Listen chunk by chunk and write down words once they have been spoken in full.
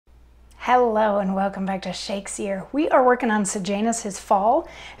Hello and welcome back to Shakesyear. We are working on Sejanus, his fall,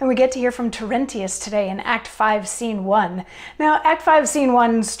 and we get to hear from Terentius today in Act 5, Scene 1. Now, Act 5, Scene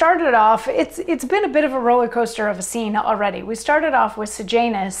 1 started off, it's been a bit of a roller coaster of a scene already. We started off with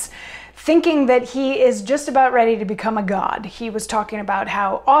Sejanus thinking that he is just about ready to become a god. He was talking about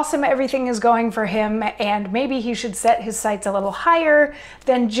how awesome everything is going for him, and maybe he should set his sights a little higher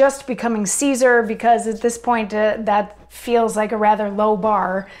than just becoming Caesar, because at this point that feels like a rather low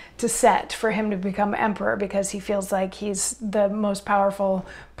bar to set for him to become emperor, because he feels like he's the most powerful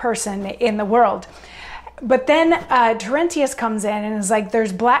person in the world. But then Terentius comes in and is like,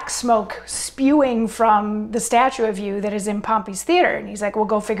 there's black smoke spewing from the statue of you that is in Pompey's theater. And he's like, well,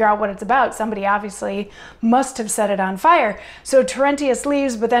 go figure out what it's about. Somebody obviously must have set it on fire. So Terentius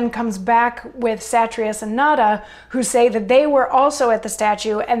leaves, but then comes back with Satrius and Nada, who say that they were also at the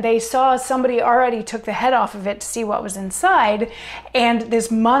statue and they saw somebody already took the head off of it to see what was inside. And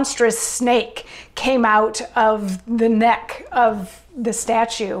this monstrous snake came out of the neck of the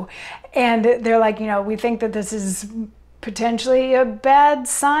statue. And they're like, you know, we think that this is potentially a bad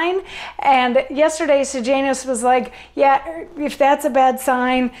sign. And yesterday, Sejanus was like, yeah, if that's a bad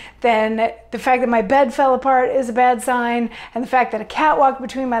sign, then the fact that my bed fell apart is a bad sign. And the fact that a cat walked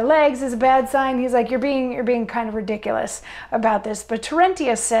between my legs is a bad sign. He's like, you're being kind of ridiculous about this. But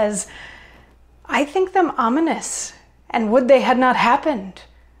Terentius says, I think them ominous, and would they had not happened.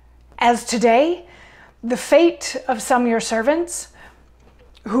 As today, the fate of some of your servants,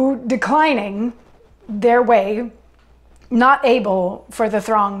 who, declining their way, not able for the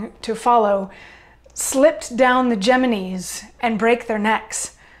throng to follow, slipped down the Geminies and brake their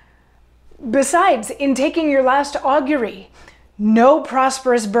necks. Besides, in taking your last augury, no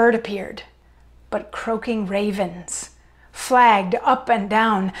prosperous bird appeared, but croaking ravens flagged up and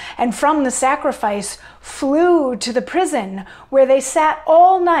down, and from the sacrifice flew to the prison, where they sat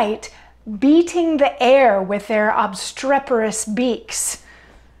all night, beating the air with their obstreperous beaks.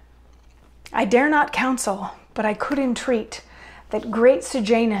 I dare not counsel, but I could entreat that great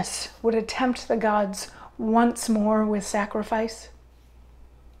Sejanus would attempt the gods once more with sacrifice.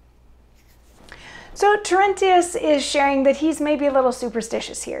 So Terentius is sharing that he's maybe a little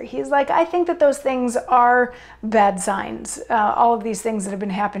superstitious here. He's like, I think that those things are bad signs, all of these things that have been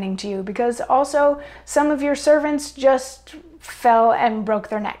happening to you, because also some of your servants just fell and broke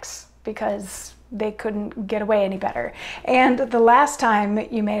their necks because they couldn't get away any better. And the last time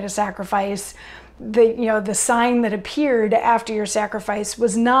you made a sacrifice, the sign that appeared after your sacrifice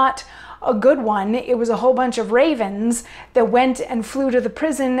was not a good one. It was a whole bunch of ravens that went and flew to the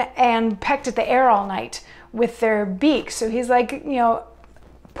prison and pecked at the air all night with their beaks. So he's like,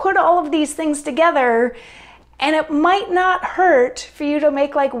 put all of these things together, and it might not hurt for you to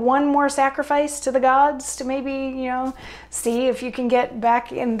make like one more sacrifice to the gods to maybe, see if you can get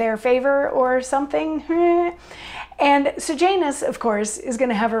back in their favor or something. And Sejanus, of course, is going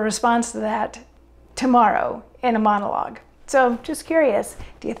to have a response to that tomorrow in a monologue. So just curious,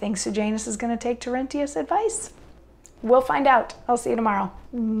 do you think Sejanus is going to take Terentius' advice? We'll find out. I'll see you tomorrow.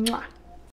 Mwah.